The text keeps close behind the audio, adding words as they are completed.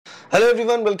Hello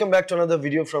everyone, welcome back to another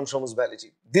video from Shomu's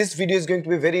Biology. This video is going to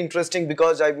be very interesting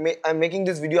because I'm making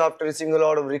this video after receiving a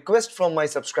lot of requests from my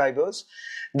subscribers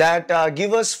that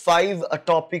give us 5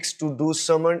 topics to do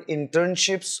summer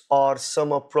internships or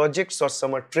summer projects or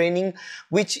summer training,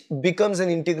 which becomes an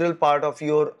integral part of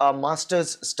your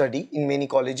master's study in many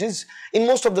colleges. In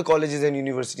most of the colleges and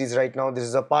universities right now, this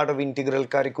is a part of integral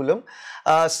curriculum.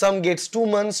 Some gets 2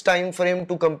 months time frame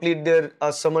to complete their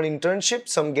summer internship,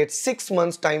 some get 6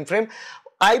 months time frame.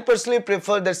 I personally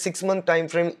prefer that 6-month time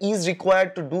frame is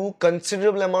required to do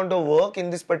considerable amount of work in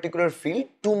this particular field.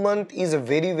 2 months is a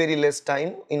very less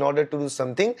time in order to do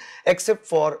something except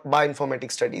for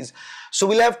bioinformatics studies. So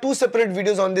we'll have 2 separate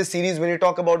videos on this series when we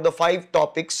talk about the 5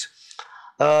 topics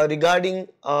regarding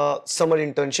summer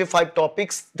internship, 5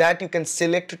 topics that you can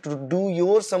select to do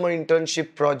your summer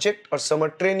internship project or summer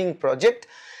training project.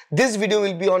 This video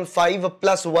will be on 5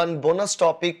 plus 1 bonus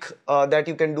topic that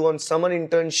you can do on summer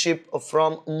internship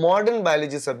from modern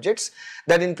biology subjects.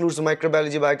 That includes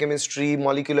microbiology, biochemistry,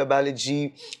 molecular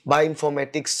biology,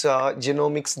 bioinformatics,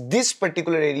 genomics, this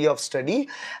particular area of study.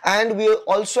 And we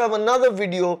also have another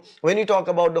video when we talk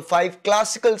about the 5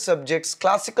 classical subjects,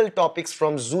 classical topics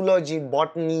from zoology,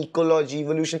 botany, ecology,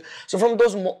 evolution. So from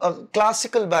those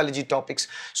classical biology topics.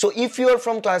 So if you are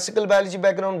from classical biology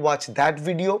background, watch that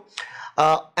video.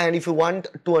 And if you want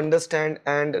to understand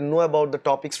and know about the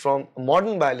topics from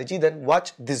modern biology, then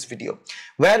watch this video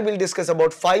where we'll discuss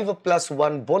about 5 plus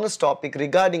 1 bonus topic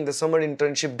regarding the summer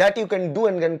internship that you can do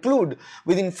and conclude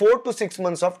within 4 to 6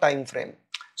 months of time frame.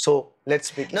 So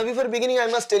let's begin. Now before beginning, I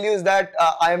must tell you is that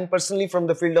I am personally from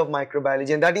the field of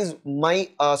microbiology, and that is my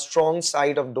strong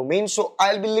side of domain. So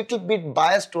I'll be a little bit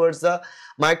biased towards the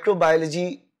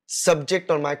microbiology subject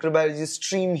or microbiology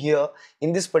stream here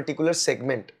in this particular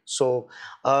segment. So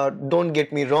don't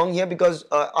get me wrong here, because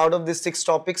out of these 6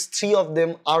 topics, 3 of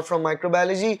them are from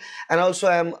microbiology, and also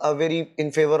I am very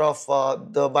in favor of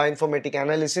the bioinformatic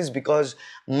analysis, because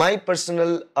my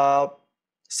personal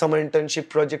summer internship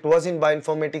project was in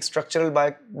bioinformatics, structural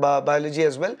biology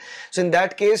as well. So in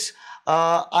that case,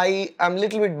 I am a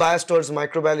little bit biased towards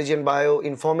microbiology and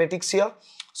bioinformatics here.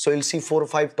 So you'll see 4 or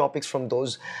 5 topics from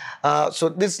those. So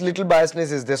this little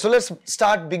biasness is there. So let's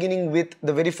start beginning with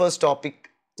the very first topic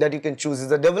that you can choose is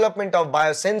the development of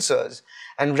biosensors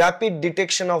and rapid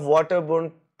detection of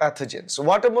waterborne pathogens. So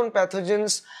waterborne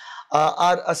pathogens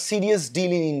are a serious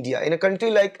deal in India. In a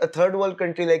country like a third world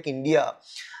country like India,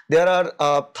 there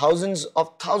are thousands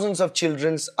of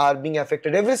children are being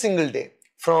affected every single day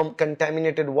from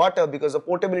contaminated water, because the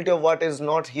potability of water is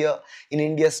not here in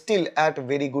India still at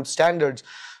very good standards.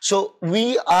 So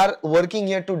we are working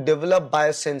here to develop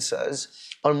biosensors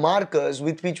or markers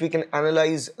with which we can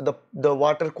analyze the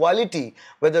water quality,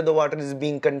 whether the water is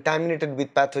being contaminated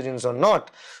with pathogens or not.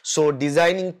 So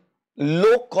designing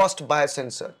low-cost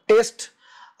biosensor, test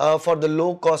for the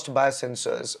low-cost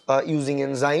biosensors using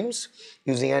enzymes,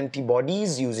 using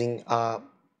antibodies, using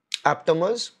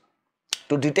aptamers,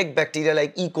 to detect bacteria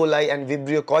like E. coli and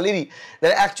Vibrio cholerae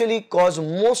that actually cause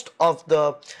most of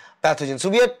the pathogens. So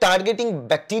we are targeting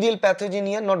bacterial pathogen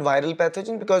here, not viral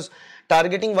pathogen, because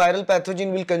targeting viral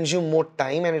pathogen will consume more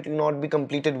time and it will not be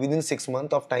completed within 6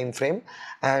 months of time frame,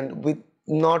 and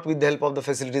not with the help of the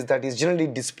facilities that is generally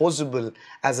disposable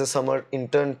as a summer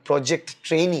intern project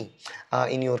trainee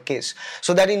in your case.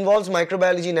 So that involves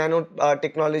microbiology,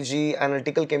 nanotechnology,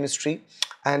 analytical chemistry,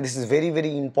 and this is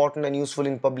very important and useful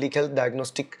in public health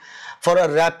diagnostic for a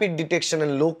rapid detection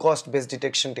and low cost based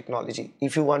detection technology.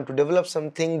 If you want to develop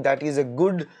something that is a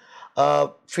good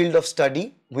field of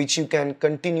study which you can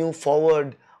continue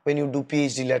forward when you do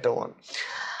PhD later on.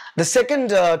 The second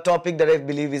topic that I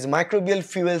believe is microbial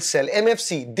fuel cell,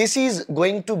 MFC. This is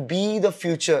going to be the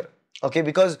future, okay,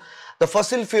 because the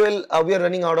fossil fuel, we are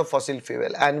running out of fossil fuel,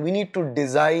 and we need to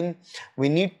design, we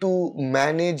need to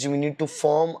manage, we need to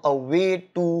form a way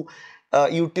to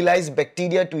utilize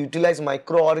bacteria, to utilize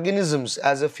microorganisms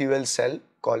as a fuel cell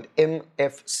called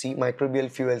MFC,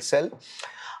 microbial fuel cell.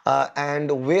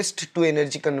 And waste to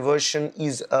energy conversion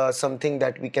is something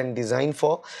that we can design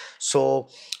for. So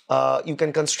you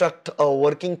can construct a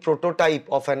working prototype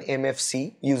of an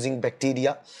MFC using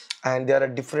bacteria, and there are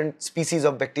different species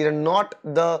of bacteria, not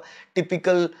the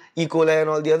typical E. coli and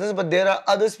all the others, but there are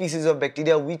other species of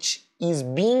bacteria which is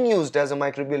being used as a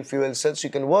microbial fuel cell. So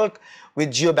you can work with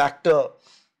Geobacter,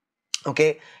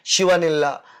 okay,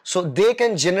 Shivanella, So they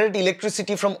can generate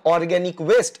electricity from organic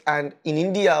waste, and in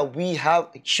India we have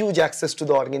huge access to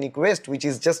the organic waste which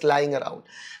is just lying around.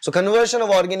 So conversion of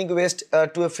organic waste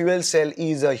to a fuel cell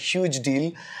is a huge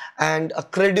deal and a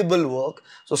credible work.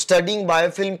 So studying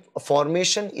biofilm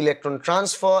formation, electron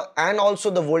transfer, and also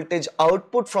the voltage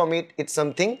output from it, it's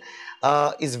something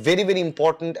is very, very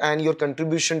important, and your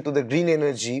contribution to the green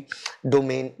energy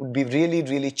domain would be really,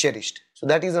 really cherished. So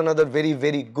that is another very,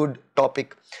 very good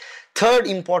topic. Third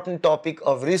important topic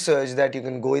of research that you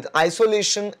can go with: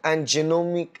 isolation and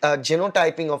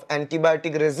genotyping of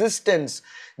antibiotic resistance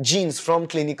genes from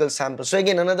clinical samples. So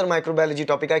again, another microbiology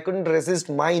topic. I couldn't resist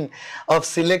mine of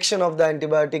selection of the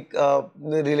antibiotic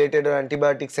related or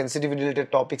antibiotic sensitivity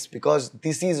related topics, because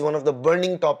this is one of the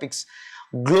burning topics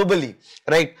globally,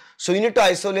 right? So you need to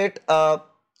isolate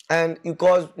and you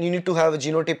need to have a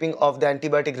genotyping of the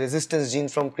antibiotic resistance gene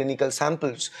from clinical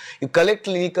samples. You collect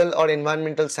clinical or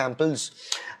environmental samples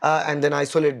and then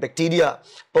isolate bacteria,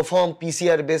 perform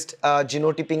PCR based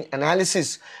genotyping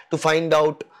analysis to find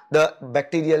out the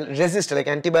bacterial resistance, like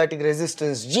antibiotic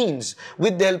resistance genes,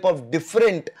 with the help of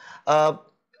different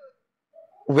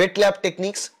wet lab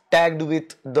techniques tagged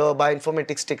with the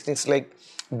bioinformatics techniques like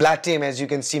BLATAIM, as you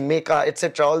can see, MECA,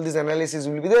 etc. All these analyses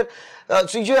will be there.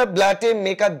 So if you have BLATAIM,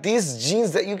 MECA, these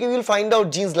genes, that you will find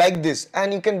out genes like this,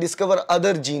 and you can discover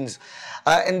other genes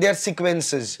and their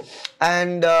sequences.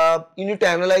 And you need to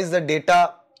analyze the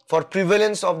data for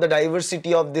prevalence of the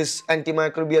diversity of this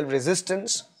antimicrobial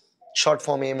resistance, short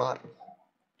form AMR.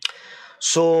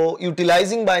 So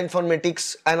utilizing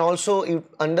bioinformatics and also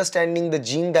understanding the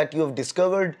gene that you have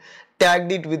discovered,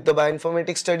 tagged it with the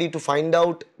bioinformatics study to find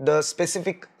out the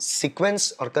specific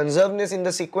sequence or conservedness in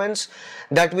the sequence,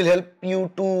 that will help you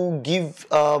to give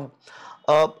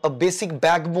a basic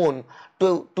backbone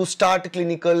to start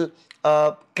clinical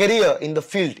career in the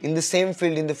field, in the same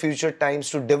field in the future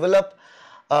times, to develop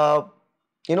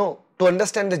to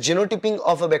understand the genotyping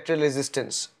of a bacterial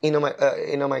resistance in a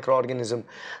microorganism,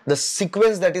 the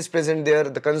sequence that is present there,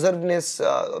 the conservedness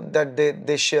that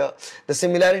they share, the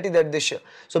similarity that they share.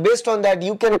 So based on that,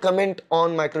 you can comment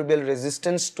on microbial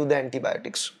resistance to the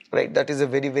antibiotics, right? That is a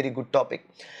very, very good topic.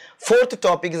 Fourth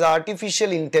topic is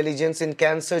artificial intelligence in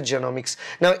cancer genomics.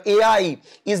 Now AI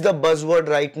is the buzzword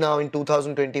right now in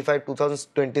 2025,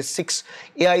 2026.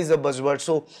 AI is the buzzword.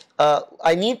 So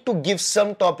I need to give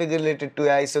some topic related to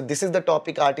AI. So this is the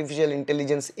topic: artificial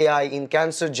intelligence, AI in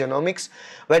cancer genomics,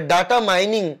 where data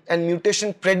mining and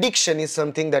mutation prediction is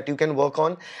something that you can work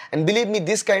on. And believe me,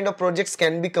 this kind of projects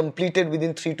can be completed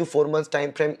within 3 to 4 months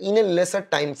time frame, in a lesser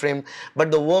time frame, but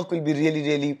the work will be really,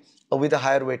 really with a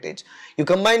higher weightage. You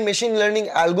combine machine learning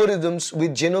algorithms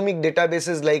with genomic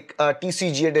databases like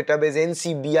TCGA database,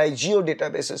 NCBI, Geo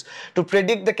databases to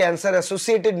predict the cancer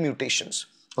associated mutations.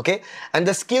 Okay, and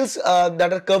the skills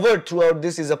that are covered throughout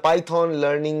this is a Python,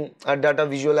 learning, data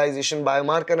visualization,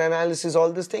 biomarker analysis, all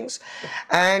these things.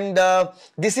 And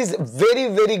this is very,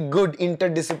 very good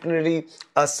interdisciplinary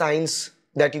science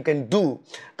that you can do,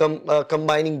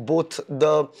 combining both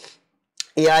the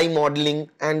AI modeling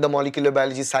and the molecular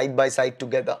biology side by side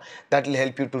together. That will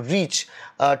help you to reach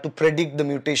to predict the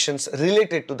mutations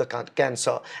related to the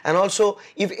cancer. And also,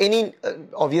 if any,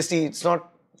 obviously it's not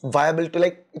viable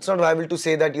to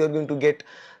say that you're going to get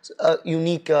a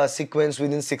unique sequence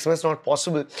within 6 months, not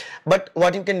possible. But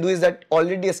what you can do is that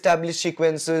already established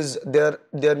sequences, their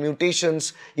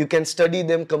mutations, you can study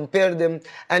them, compare them,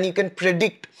 and you can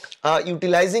predict,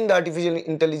 utilizing the artificial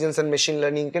intelligence and machine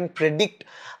learning, you can predict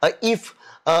if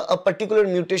a particular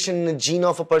mutation in the gene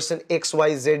of a person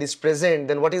XYZ is present,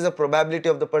 then what is the probability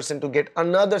of the person to get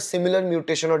another similar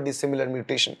mutation or dissimilar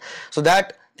mutation. So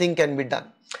that thing can be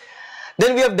done.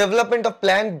 Then we have development of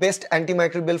plant-based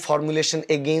antimicrobial formulation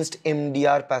against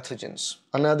MDR pathogens.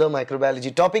 Another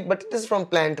microbiology topic, but this is from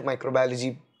plant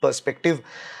microbiology perspective.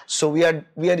 So we are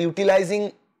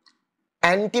utilizing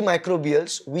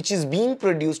antimicrobials which is being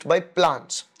produced by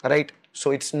plants, right?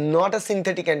 So it's not a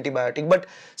synthetic antibiotic, but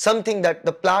something that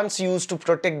the plants use to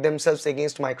protect themselves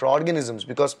against microorganisms,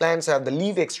 because plants have the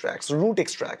leaf extracts, root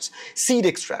extracts, seed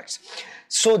extracts.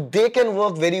 So they can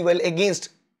work very well against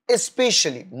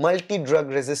especially multi-drug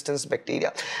resistance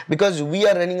bacteria, because we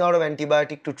are running out of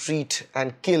antibiotic to treat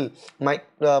and kill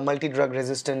multi-drug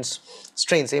resistance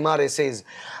strains, MRSAs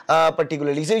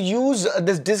particularly. So use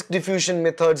this disc diffusion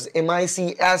methods,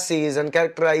 MIC assays, and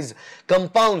characterize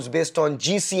compounds based on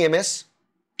GCMS,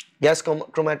 gas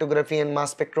chromatography, and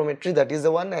mass spectrometry. That is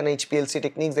the one, and HPLC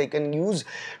techniques they can use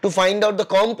to find out the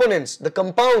components, the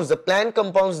compounds, the plant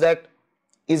compounds that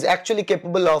is actually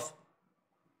capable of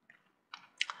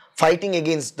fighting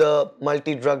against the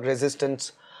multi-drug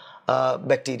resistance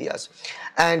bacteria.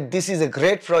 And this is a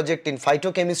great project in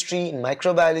phytochemistry, in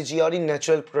microbiology, or in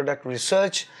natural product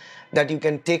research that you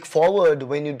can take forward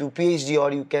when you do PhD,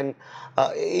 or you can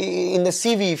in the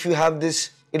CV. If you have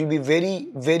this, it will be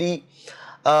very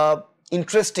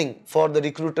interesting for the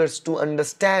recruiters to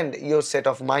understand your set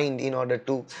of mind in order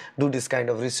to do this kind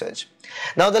of research.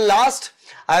 Now the last,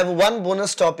 I have one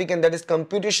bonus topic, and that is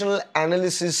computational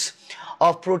analysis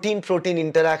of protein-protein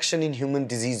interaction in human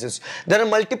diseases. There are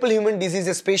multiple human diseases,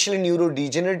 especially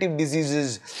neurodegenerative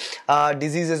diseases,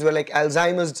 diseases where like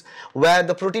Alzheimer's, where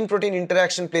the protein-protein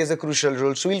interaction plays a crucial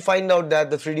role. So we'll find out that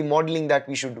the 3D modeling that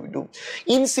we should do.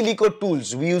 In silico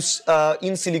tools, we use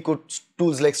in silico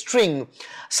tools like String,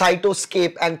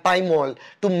 Cytoscape and Pymol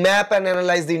to map and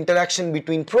analyze the interaction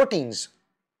between proteins,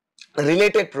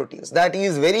 related proteins. That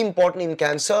is very important in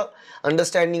cancer,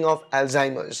 understanding of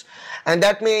Alzheimer's, and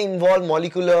that may involve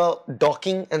molecular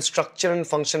docking and structure and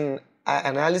function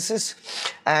analysis,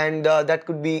 and that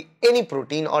could be any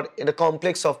protein or in a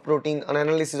complex of protein, an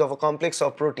analysis of a complex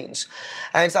of proteins.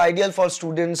 And it's ideal for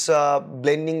students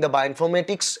blending the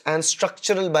bioinformatics and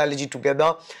structural biology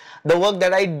together. The work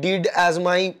that I did as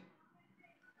my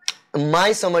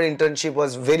summer internship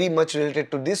was very much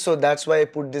related to this, so that's why I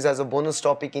put this as a bonus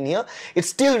topic in here. It's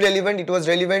still relevant. It was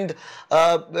relevant,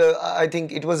 I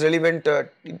think it was relevant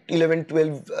 11,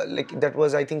 12, like that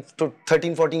was I think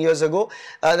 13, 14 years ago.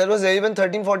 That was relevant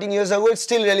 13, 14 years ago. It's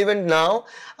still relevant now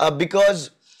because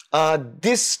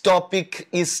this topic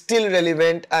is still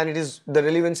relevant, and the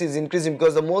relevance is increasing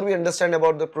because the more we understand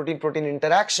about the protein-protein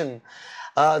interaction,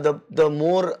 the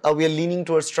more we are leaning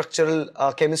towards structural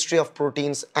chemistry of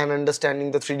proteins and understanding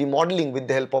the 3D modeling with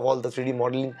the help of all the 3D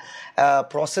modeling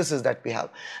processes that we have.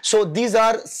 So these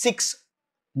are 6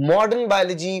 modern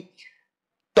biology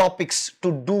topics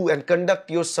to do and conduct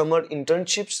your summer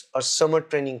internships or summer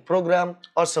training program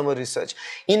or summer research.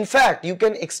 In fact, you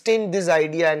can extend this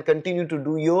idea and continue to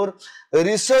do your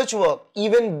research work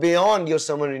even beyond your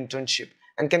summer internship,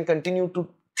 and can continue to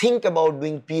think about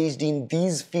doing PhD in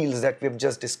these fields that we have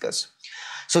just discussed.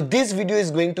 So this video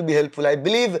is going to be helpful. I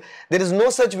believe there is no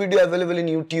such video available in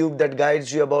YouTube that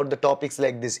guides you about the topics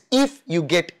like this. If you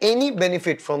get any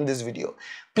benefit from this video,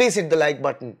 please hit the like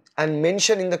button and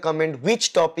mention in the comment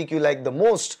which topic you like the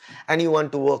most and you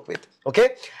want to work with,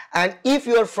 okay? And if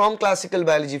you are from classical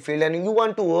biology field and you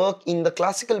want to work in the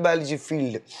classical biology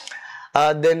field,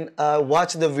 then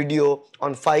watch the video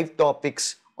on 5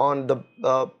 topics on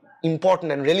the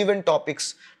important and relevant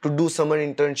topics to do summer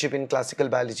internship in classical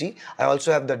biology. I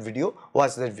also have that video.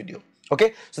 Watch that video.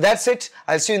 Okay, so that's it.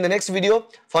 I'll see you in the next video.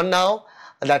 For now,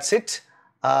 that's it.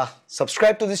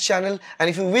 Subscribe to this channel, and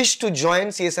if you wish to join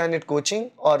CSIR Net coaching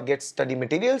or get study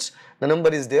materials, the number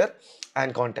is there,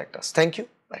 and contact us. Thank you.